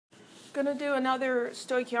Going to do another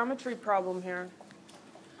stoichiometry problem here.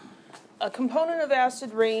 A component of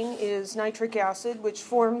acid rain is nitric acid, which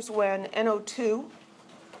forms when NO2,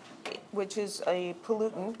 which is a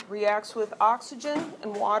pollutant, reacts with oxygen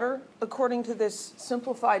and water according to this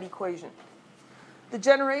simplified equation. The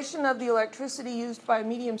generation of the electricity used by a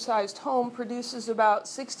medium-sized home produces about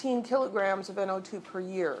 16 kilograms of NO2 per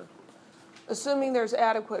year. Assuming there's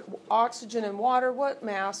adequate oxygen and water, what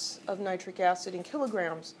mass of nitric acid in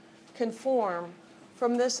kilograms can form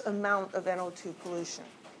from this amount of NO2 pollution?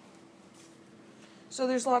 So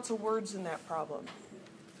there's lots of words in that problem.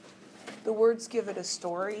 The words give it a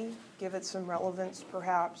story, give it some relevance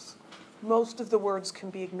perhaps. Most of the words can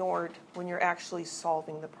be ignored when you're actually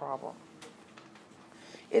solving the problem.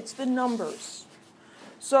 It's the numbers.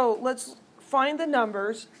 So let's find the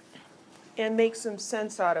numbers and make some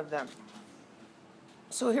sense out of them.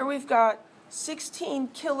 So here we've got 16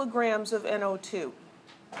 kilograms of NO2.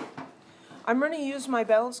 I'm going to use my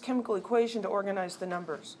balanced chemical equation to organize the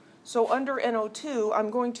numbers. So under NO2, I'm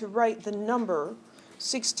going to write the number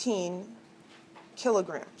 16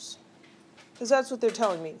 kilograms, because that's what they're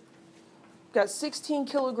telling me. Got 16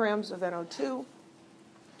 kilograms of NO2.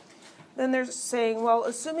 Then they're saying, well,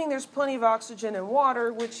 assuming there's plenty of oxygen and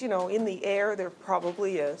water, which, in the air there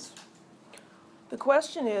probably is. The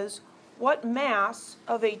question is, what mass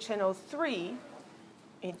of HNO3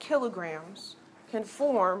 in kilograms can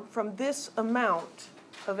form from this amount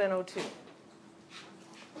of NO2?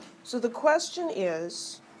 So the question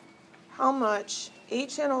is, how much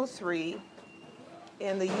HNO3,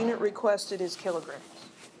 and the unit requested is kilograms.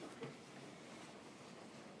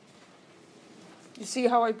 You see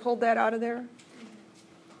how I pulled that out of there?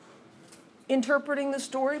 Interpreting the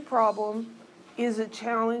story problem is a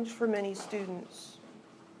challenge for many students.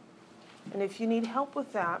 And if you need help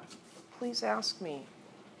with that, please ask me.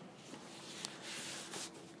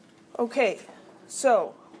 Okay,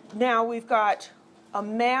 so now we've got a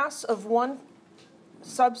mass of one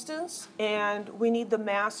substance, and we need the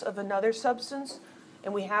mass of another substance,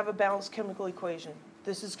 and we have a balanced chemical equation.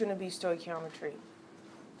 This is going to be stoichiometry.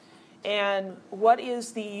 And what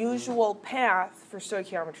is the usual path for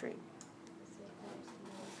stoichiometry?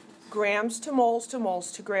 Grams to moles to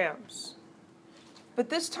moles to grams. But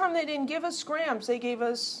this time they didn't give us grams, they gave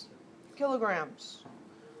us kilograms.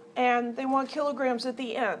 And they want kilograms at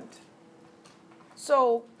the end.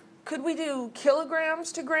 So could we do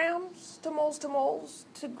kilograms to grams to moles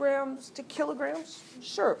to grams to kilograms?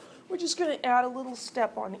 Sure. We're just going to add a little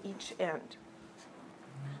step on each end.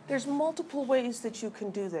 There's multiple ways that you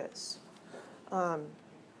can do this. I'm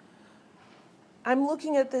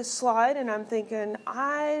looking at this slide and I'm thinking,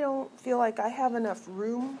 I don't feel like I have enough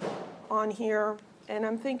room on here. And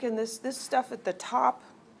I'm thinking this stuff at the top,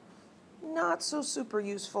 not so super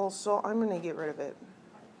useful, so I'm going to get rid of it.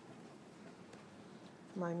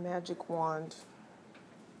 My magic wand.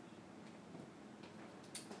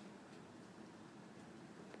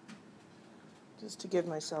 Just to give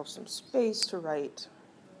myself some space to write.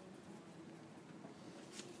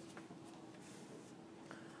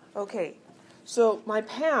 Okay, so my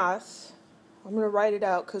path, I'm going to write it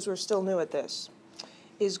out because we're still new at this,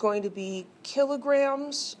 is going to be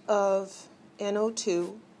kilograms of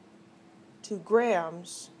NO2 to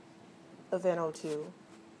grams of NO2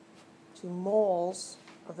 to moles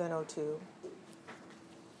of NO2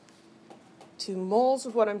 to moles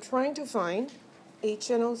of what I'm trying to find,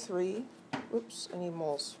 HNO3. Oops, I need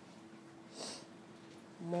moles.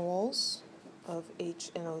 Moles of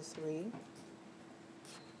HNO3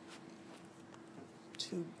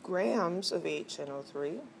 to grams of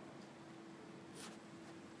HNO3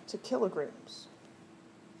 to kilograms.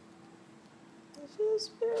 I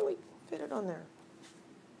just barely fit it on there.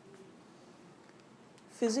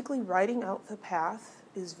 Physically writing out the path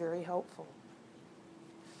is very helpful.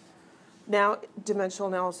 Now, dimensional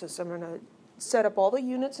analysis. I'm going to set up all the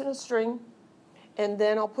units in a string, and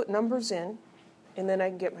then I'll put numbers in, and then I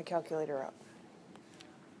can get my calculator out.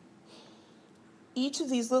 Each of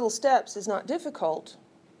these little steps is not difficult.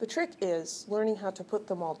 The trick is learning how to put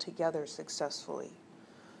them all together successfully.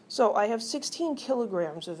 So I have 16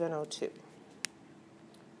 kilograms of NO2.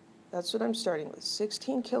 That's what I'm starting with,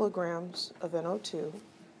 16 kilograms of NO2.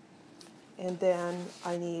 And then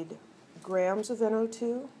I need grams of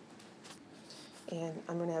NO2. And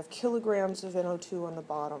I'm going to have kilograms of NO2 on the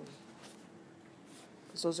bottom,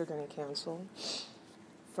 because those are going to cancel.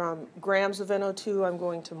 From grams of NO2, I'm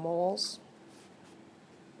going to moles.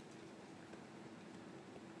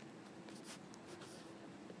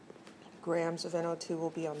 Grams of NO2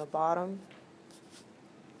 will be on the bottom.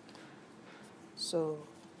 So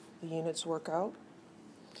the units work out.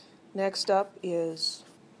 Next up is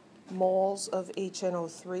moles of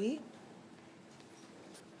HNO3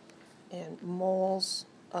 and moles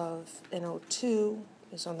of NO2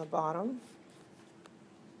 is on the bottom.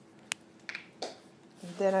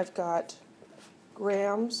 And then I've got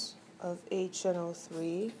grams of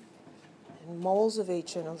HNO3 and moles of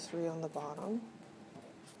HNO3 on the bottom.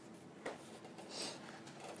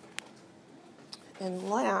 And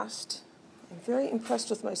last, I'm very impressed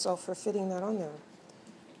with myself for fitting that on there.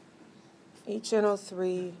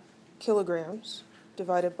 HNO3 kilograms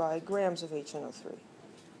divided by grams of HNO3.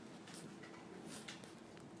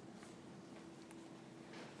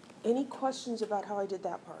 Any questions about how I did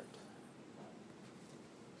that part?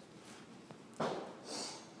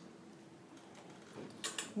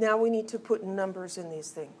 Now we need to put numbers in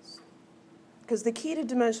these things. Because the key to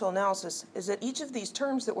dimensional analysis is that each of these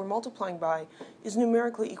terms that we're multiplying by is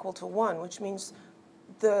numerically equal to 1, which means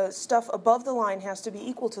the stuff above the line has to be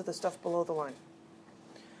equal to the stuff below the line.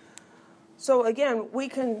 So again, we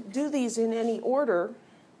can do these in any order.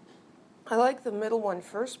 I like the middle one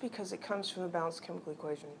first because it comes from a balanced chemical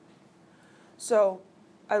equation. So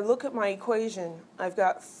I look at my equation. I've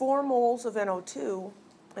got 4 moles of NO2,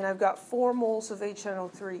 and I've got 4 moles of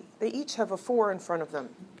HNO3. They each have a 4 in front of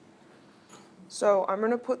them. So I'm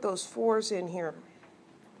going to put those 4s in here.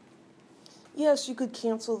 Yes, you could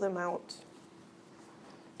cancel them out.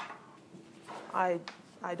 I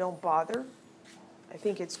don't bother. I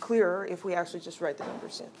think it's clearer if we actually just write the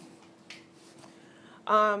numbers in.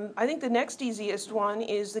 I think the next easiest one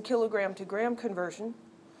is the kilogram to gram conversion.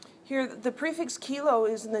 Here, the prefix kilo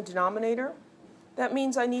is in the denominator. That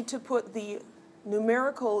means I need to put the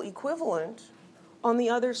numerical equivalent on the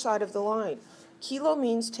other side of the line. Kilo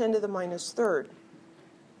means 10 to the minus third.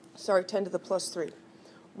 Sorry, 10 to the plus 3.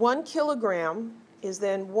 1 kilogram is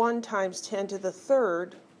then 1 times 10 to the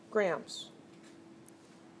third grams.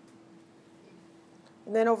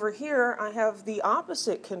 And then over here, I have the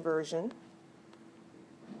opposite conversion.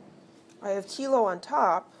 I have kilo on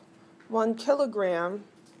top. 1 kilogram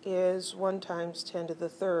is 1 times 10 to the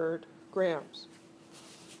third grams.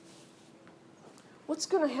 What's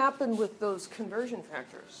going to happen with those conversion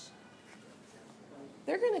factors?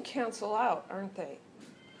 They're going to cancel out, aren't they?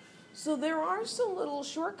 So there are some little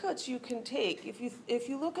shortcuts you can take. If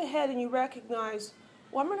you look ahead and you recognize,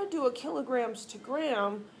 well, I'm going to do a kilograms to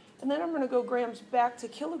gram, and then I'm going to go grams back to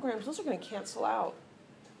kilograms, those are going to cancel out.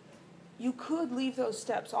 You could leave those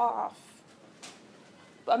steps off,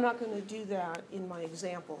 but I'm not going to do that in my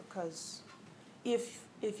example, because if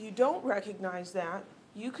you don't recognize that,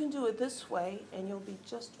 you can do it this way, and you'll be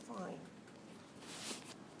just fine.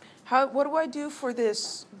 What do I do for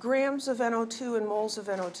this grams of NO2 and moles of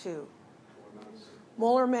NO2?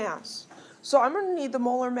 Molar mass. So I'm going to need the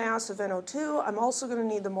molar mass of NO2. I'm also going to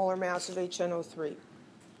need the molar mass of HNO3.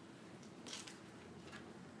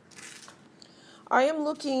 I am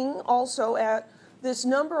looking also at this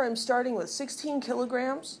number I'm starting with, 16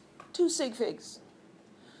 kilograms, 2 sig figs.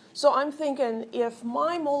 So I'm thinking if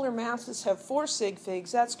my molar masses have 4 sig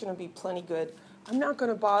figs, that's going to be plenty good. I'm not going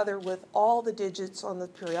to bother with all the digits on the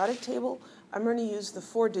periodic table. I'm going to use the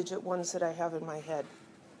 4-digit ones that I have in my head.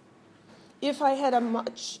 If I had a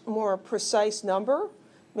much more precise number,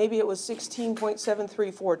 maybe it was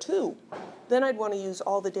 16.7342, then I'd want to use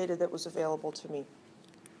all the data that was available to me.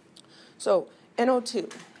 So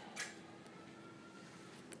NO2.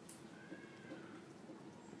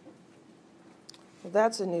 Well,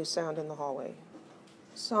 that's a new sound in the hallway.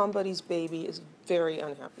 Somebody's baby is very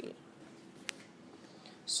unhappy.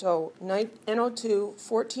 So NO2,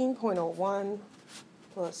 14.01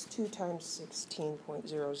 plus 2 times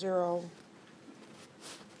 16.00.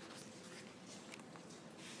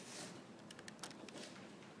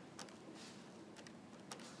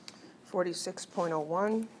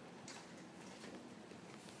 (46.01).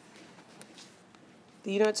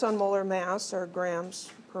 The units on molar mass are grams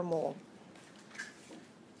per mole.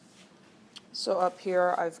 So up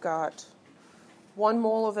here I've got 1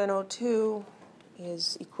 mole of NO2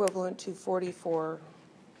 is equivalent to 46,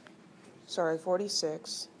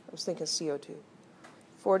 I was thinking CO2,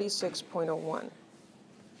 46.01.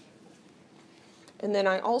 And then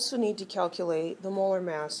I also need to calculate the molar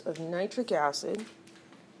mass of nitric acid,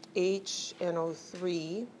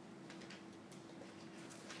 HNO3.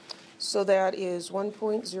 So that is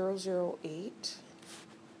 1.008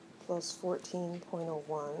 plus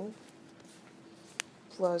 14.01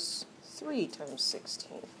 plus 3 times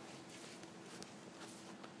 16.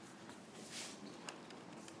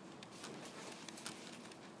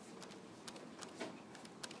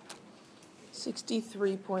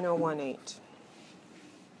 (63.018)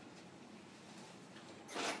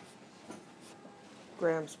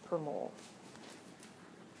 grams per mole.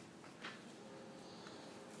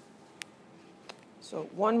 So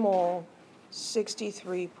 1 mole,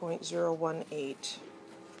 63.018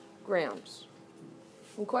 grams.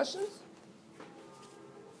 Any questions?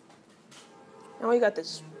 Now we got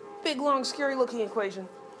this big, long, scary-looking equation.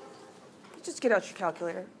 You just get out your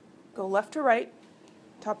calculator. Go left to right,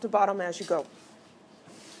 top to bottom as you go.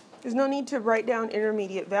 There's no need to write down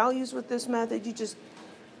intermediate values with this method. You just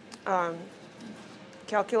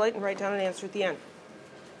calculate and write down an answer at the end.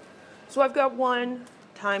 So I've got 1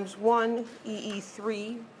 times 1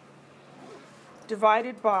 EE3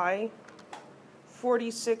 divided by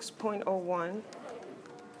 46.01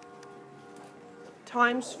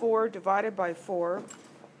 times 4 divided by 4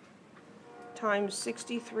 times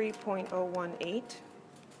 63.018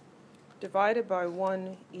 divided by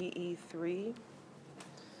 1 EE3.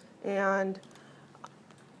 And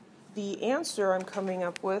the answer I'm coming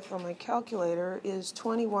up with on my calculator is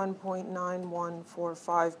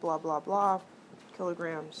 21.9145 blah, blah, blah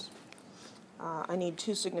kilograms. I need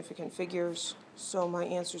 2 significant figures, so my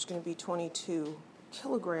answer is going to be 22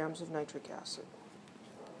 kilograms of nitric acid.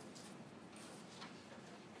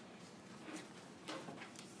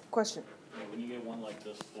 Question? Yeah, when you get one like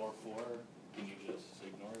this 4, 4, can you just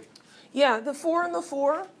ignore it? Yeah, the 4 and the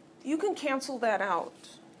 4, you can cancel that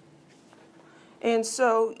out. And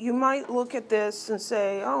so you might look at this and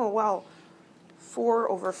say, oh, well,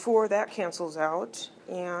 4 over 4, that cancels out.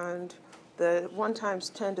 And the 1 times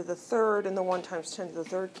 10 to the third and the 1 times 10 to the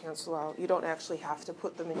third cancel out. You don't actually have to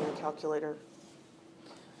put them in your calculator.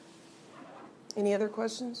 Any other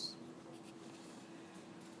questions?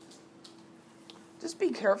 Just be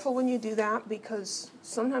careful when you do that, because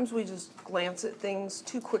sometimes we just glance at things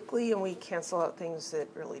too quickly and we cancel out things that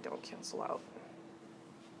really don't cancel out.